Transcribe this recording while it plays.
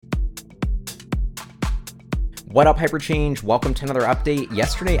What up, Hyperchange? Welcome to another update.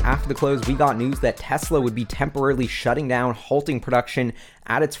 Yesterday, after the close, we got news that Tesla would be temporarily shutting down, halting production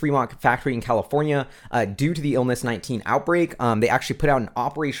at its Fremont factory in California due to the illness 19 outbreak. They actually put out an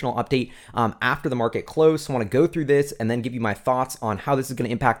operational update after the market closed. So I want to go through this and then give you my thoughts on how this is going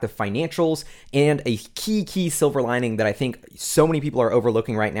to impact the financials and a key silver lining that I think so many people are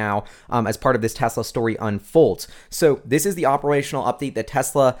overlooking right now as part of this Tesla story unfolds. So this is the operational update that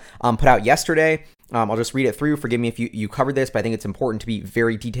Tesla put out yesterday. I'll just read it through. Forgive me if you covered this, but I think it's important to be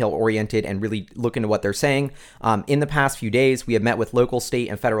very detail oriented and really look into what they're saying. In the past few days, we have met with local, state,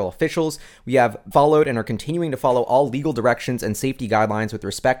 and federal officials. We have followed and are continuing to follow all legal directions and safety guidelines with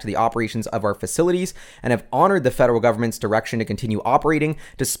respect to the operations of our facilities and have honored the federal government's direction to continue operating.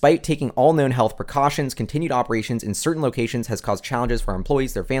 Despite taking all known health precautions, continued operations in certain locations has caused challenges for our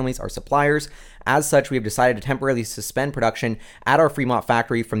employees, their families, our suppliers. As such, we have decided to temporarily suspend production at our Fremont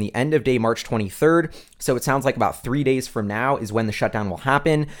factory from the end of day March 23rd. So it sounds like about 3 days from now is when the shutdown will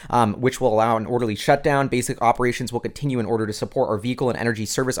happen, which will allow an orderly shutdown. Basic operations will continue in order to support our vehicle and energy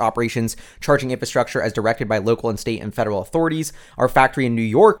service operations, charging infrastructure as directed by local and state and federal authorities. Our factory in New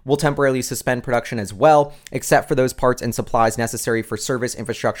York will temporarily suspend production as well, except for those parts and supplies necessary for service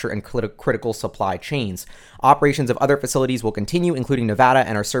infrastructure and critical supply chains. Operations of other facilities will continue, including Nevada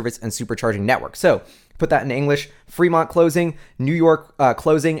and our service and supercharging network. So put that in English: Fremont closing, New York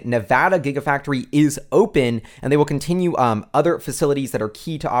closing, Nevada Gigafactory is open, and they will continue other facilities that are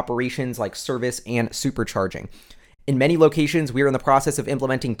key to operations like service and supercharging. In many locations, we are in the process of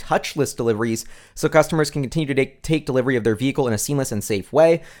implementing touchless deliveries so customers can continue to take delivery of their vehicle in a seamless and safe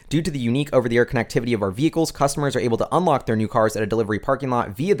way. Due to the unique over-the-air connectivity of our vehicles, customers are able to unlock their new cars at a delivery parking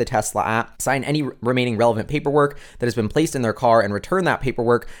lot via the Tesla app, sign any remaining relevant paperwork that has been placed in their car, and return that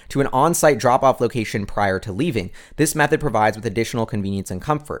paperwork to an on-site drop-off location prior to leaving. This method provides with additional convenience and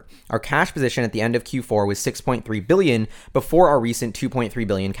comfort. Our cash position at the end of Q4 was $6.3 billion before our recent $2.3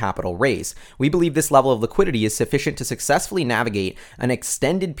 billion capital raise. We believe this level of liquidity is sufficient to successfully navigate an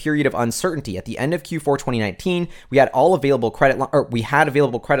extended period of uncertainty. At the end of Q4 2019, we had available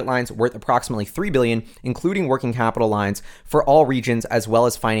credit lines worth approximately $3 billion, including working capital lines for all regions, as well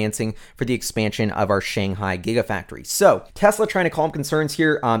as financing for the expansion of our Shanghai Gigafactory. So Tesla trying to calm concerns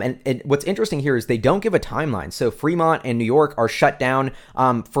here. And what's interesting here is they don't give a timeline. So Fremont and New York are shut down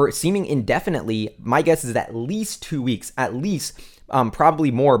for seeming indefinitely. My guess is at least 2 weeks,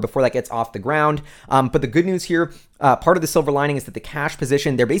 probably more before that gets off the ground. But the good news here, part of the silver lining is that the cash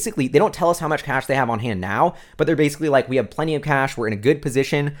position, they don't tell us how much cash they have on hand now, but they're basically like, we have plenty of cash. We're in a good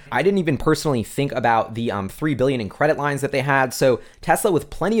position. I didn't even personally think about the $3 billion in credit lines that they had. So Tesla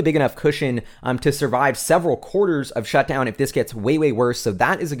with plenty of big enough cushion to survive several quarters of shutdown if this gets way worse. So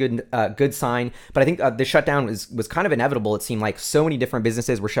that is a good sign. But I think the shutdown was kind of inevitable. It seemed like so many different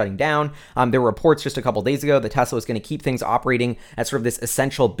businesses were shutting down. There were reports just a couple days ago that Tesla was going to keep things operating at sort of this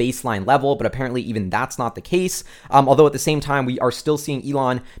essential baseline level, but apparently even that's not the case. Although at the same time, we are still seeing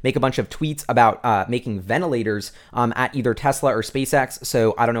Elon make a bunch of tweets about making ventilators at either Tesla or SpaceX.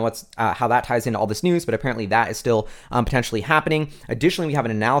 So I don't know how that ties into all this news, but apparently that is still potentially happening. Additionally, we have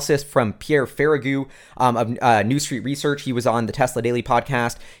an analysis from Pierre Ferragu of New Street Research. He was on the Tesla Daily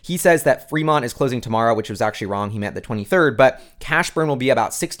podcast. He says that Fremont is closing tomorrow, which was actually wrong. He meant the 23rd, but cash burn will be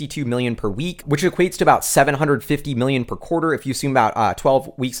about $62 million per week, which equates to about $750 million per quarter if you assume about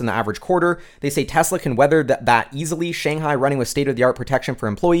 12 weeks in the average quarter. They say Tesla can weather that easily. Shanghai running with state-of-the-art protection for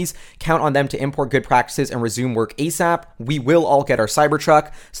employees. Count on them to import good practices and resume work ASAP. We will all get our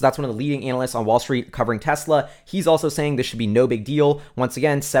Cybertruck. So that's one of the leading analysts on Wall Street covering Tesla. He's also saying this should be no big deal. Once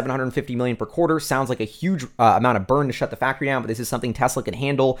again, $750 million per quarter sounds like a huge amount of burn to shut the factory down, but this is something Tesla can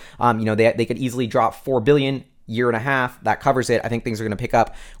handle. They could easily drop $4 billion. Year and a half, that covers it. I think things are going to pick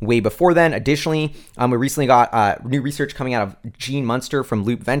up way before then. Additionally, we recently got new research coming out of Gene Munster from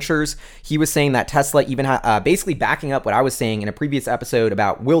Loop Ventures. He was saying that Tesla even basically backing up what I was saying in a previous episode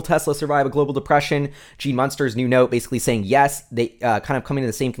about will Tesla survive a global depression. Gene Munster's new note basically saying yes, they kind of coming to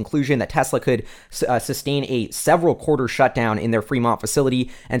the same conclusion that Tesla could sustain a several quarter shutdown in their Fremont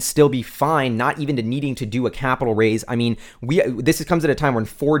facility and still be fine, not even to needing to do a capital raise. I mean, this comes at a time when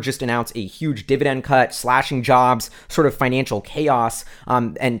Ford just announced a huge dividend cut, slashing jobs, sort of financial chaos,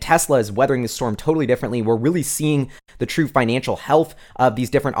 and Tesla is weathering the storm totally differently. We're really seeing the true financial health of these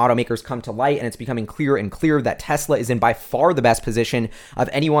different automakers come to light, and it's becoming clearer and clearer that Tesla is in by far the best position of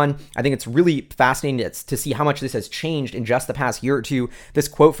anyone. I think it's really fascinating to see how much this has changed in just the past year or two. This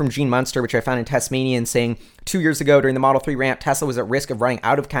quote from Gene Munster, which I found in Tasmanian, saying 2 years ago during the Model 3 ramp, Tesla was at risk of running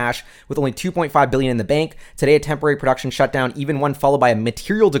out of cash with only $2.5 billion in the bank. Today, a temporary production shutdown, even one followed by a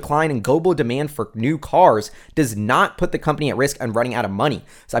material decline in global demand for new cars, does not put the company at risk and running out of money.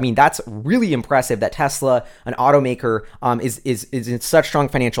 So, I mean, that's really impressive that Tesla, an automaker, is in such strong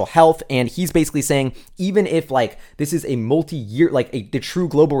financial health. And he's basically saying, even if like this is a multi-year, like the true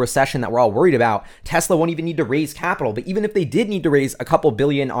global recession that we're all worried about, Tesla won't even need to raise capital. But even if they did need to raise a couple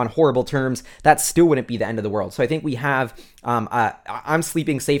billion on horrible terms, that still wouldn't be the end of the world. So I think we have, I'm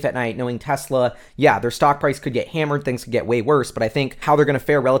sleeping safe at night knowing Tesla, yeah, their stock price could get hammered, things could get way worse, but I think how they're going to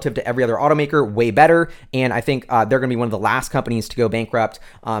fare relative to every other automaker, way better. And I think they're going to be one of the last companies to go bankrupt.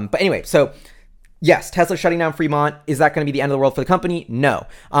 But anyway, so yes, Tesla shutting down Fremont. Is that going to be the end of the world for the company? No.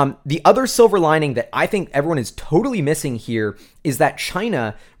 The other silver lining that I think everyone is totally missing here is that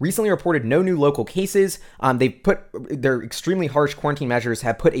China recently reported no new local cases. They've put their extremely harsh quarantine measures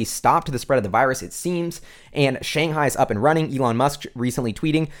have put a stop to the spread of the virus, it seems. And Shanghai is up and running. Elon Musk recently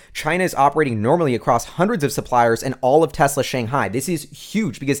tweeting, China is operating normally across hundreds of suppliers and all of Tesla Shanghai. This is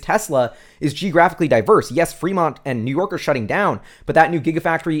huge because Tesla is geographically diverse. Yes, Fremont and New York are shutting down, but that new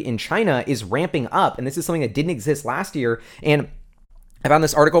gigafactory in China is ramping up. And this is something that didn't exist last year. And I found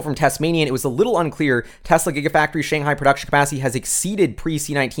this article from Tasmanian. It was a little unclear. Tesla Gigafactory Shanghai production capacity has exceeded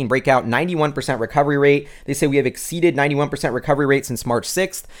pre-C19 breakout 91% recovery rate. They say we have exceeded 91% recovery rate since March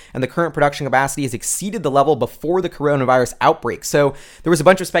 6th, and the current production capacity has exceeded the level before the coronavirus outbreak. So there was a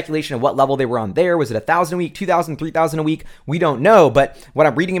bunch of speculation of what level they were on there. Was it 1,000 a week, 2,000, 3,000 a week? We don't know, but what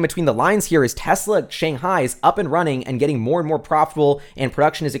I'm reading in between the lines here is Tesla Shanghai is up and running and getting more and more profitable, and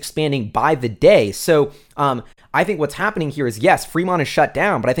production is expanding by the day. So I think what's happening here is, yes, Fremont is shut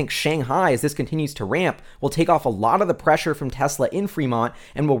down, but I think Shanghai, as this continues to ramp, will take off a lot of the pressure from Tesla in Fremont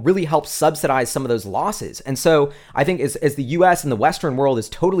and will really help subsidize some of those losses. And so I think as the US and the Western world is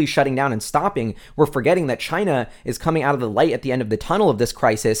totally shutting down and stopping, we're forgetting that China is coming out of the light at the end of the tunnel of this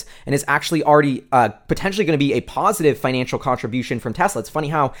crisis and is actually already potentially going to be a positive financial contribution from Tesla. It's funny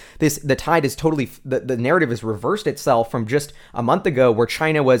how the tide is totally, the narrative has reversed itself from just a month ago where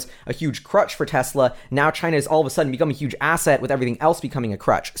China was a huge crutch for Tesla. Now China is all of a sudden become a huge asset with everything else becoming a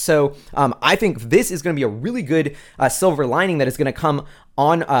crutch. So I think this is going to be a really good silver lining that is going to come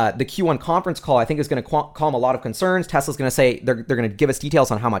on the Q1 conference call. I think is going to calm a lot of concerns. Tesla's going to say they're going to give us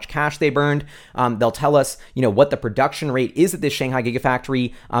details on how much cash they burned. They'll tell us, what the production rate is at this Shanghai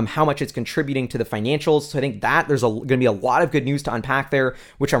Gigafactory, how much it's contributing to the financials. So I think that there's going to be a lot of good news to unpack there,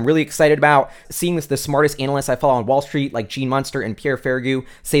 which I'm really excited about. Seeing the smartest analysts I follow on Wall Street, like Gene Munster and Pierre Ferragu,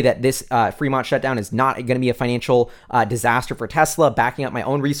 say that this Fremont shutdown is not going to be a financial disaster for Tesla. Backing up my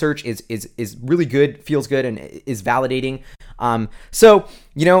own research is really good, feels good, and is validating. So,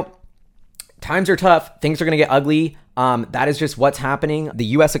 times are tough. Things are going to get ugly. That is just what's happening. The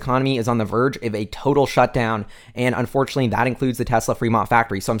U.S. economy is on the verge of a total shutdown, and unfortunately, that includes the Tesla Fremont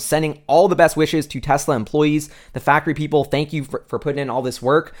factory. So I'm sending all the best wishes to Tesla employees, the factory people. Thank you for putting in all this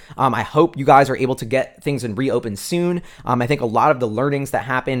work. I hope you guys are able to get things and reopen soon. I think a lot of the learnings that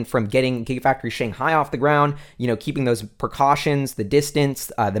happened from getting Gigafactory Shanghai off the ground, keeping those precautions, the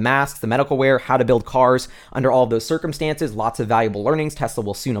distance, the masks, the medical wear, how to build cars under all of those circumstances, lots of valuable learnings. Tesla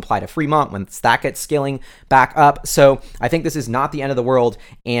will soon apply to Fremont when that gets scaling back up. So I think this is not the end of the world,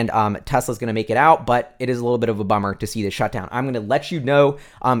 and Tesla's going to make it out, but it is a little bit of a bummer to see the shutdown. I'm going to let you know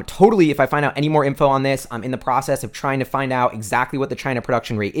totally if I find out any more info on this. I'm in the process of trying to find out exactly what the China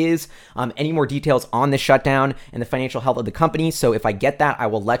production rate is, any more details on this shutdown and the financial health of the company. So if I get that, I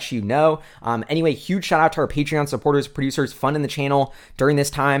will let you know. Anyway, huge shout out to our Patreon supporters, producers, funding the channel during this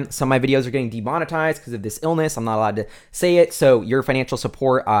time. Some of my videos are getting demonetized because of this illness. I'm not allowed to say it. So your financial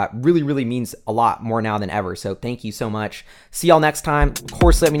support really, really means a lot more now than ever. So thank you so much. See y'all next time. Of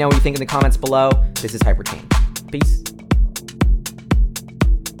course, let me know what you think in the comments below. This is Hyperchain. Peace.